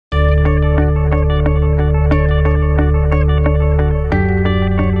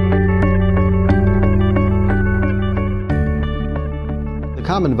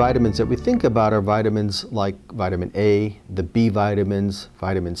common vitamins that we think about are vitamins like vitamin A, the B vitamins,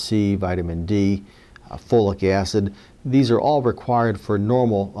 vitamin C, vitamin D, folic acid. These are all required for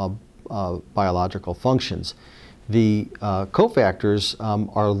normal biological functions. The cofactors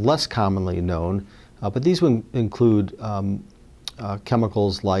are less commonly known, but these would include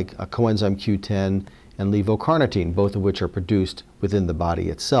chemicals like coenzyme Q10 and levocarnitine, both of which are produced within the body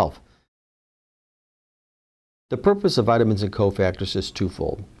itself. The purpose of vitamins and cofactors is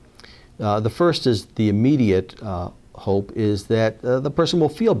twofold. The first is the immediate hope is that the person will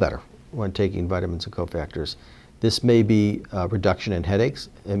feel better when taking vitamins and cofactors. This may be a reduction in headaches,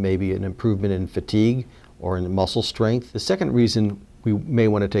 it may be an improvement in fatigue or in muscle strength. The second reason we may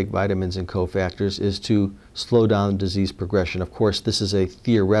want to take vitamins and cofactors is to slow down disease progression. Of course, this is a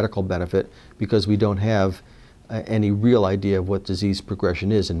theoretical benefit because we don't have any real idea of what disease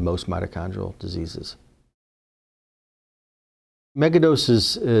progression is in most mitochondrial diseases.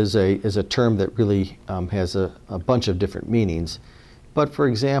 Megadoses is a term that really has a bunch of different meanings. But for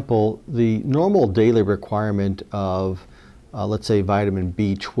example, the normal daily requirement of, let's say, vitamin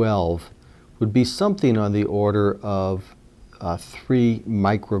B12 would be something on the order of 3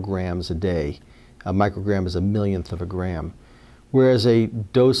 micrograms a day. A microgram is a millionth of a gram. Whereas a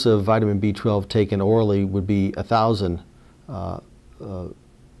dose of vitamin B12 taken orally would be 1,000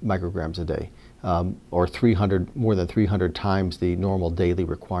 micrograms a day. Or more than 300 times the normal daily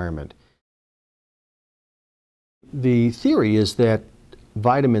requirement. The theory is that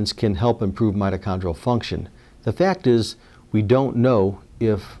vitamins can help improve mitochondrial function. The fact is, we don't know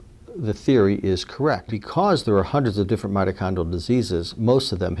if the theory is correct. Because there are hundreds of different mitochondrial diseases,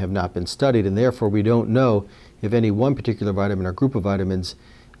 most of them have not been studied, and therefore we don't know if any one particular vitamin or group of vitamins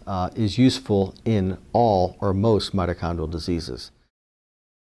is useful in all or most mitochondrial diseases.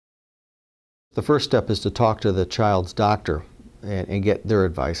 The first step is to talk to the child's doctor and get their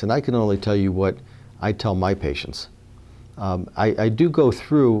advice. And I can only tell you what I tell my patients. I do go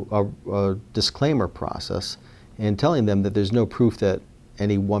through a disclaimer process and telling them that there's no proof that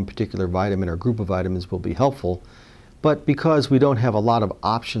any one particular vitamin or group of vitamins will be helpful. But because we don't have a lot of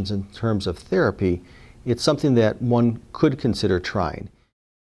options in terms of therapy, it's something that one could consider trying.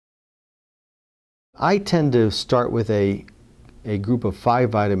 I tend to start with a group of 5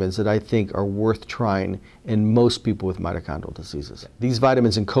 vitamins that I think are worth trying in most people with mitochondrial diseases. These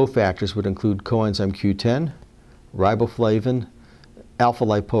vitamins and cofactors would include coenzyme Q10, riboflavin,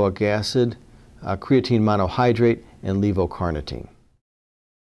 alpha-lipoic acid, creatine monohydrate, and levocarnitine.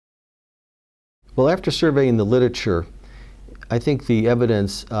 Well, after surveying the literature, I think the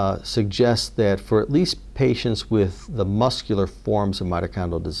evidence suggests that for at least patients with the muscular forms of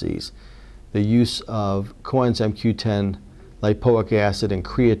mitochondrial disease, the use of coenzyme Q10, lipoic acid, and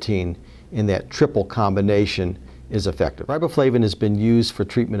creatine in that triple combination is effective. Riboflavin has been used for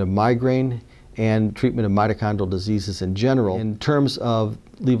treatment of migraine and treatment of mitochondrial diseases in general. In terms of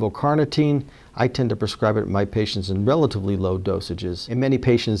levocarnitine, I tend to prescribe it to my patients in relatively low dosages. And many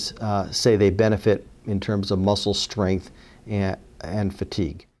patients say they benefit in terms of muscle strength and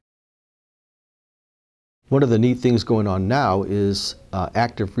fatigue. One of the neat things going on now is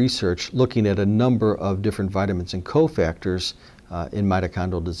active research looking at a number of different vitamins and cofactors in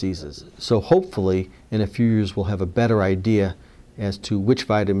mitochondrial diseases. So hopefully in a few years we'll have a better idea as to which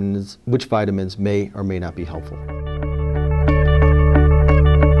vitamins may or may not be helpful.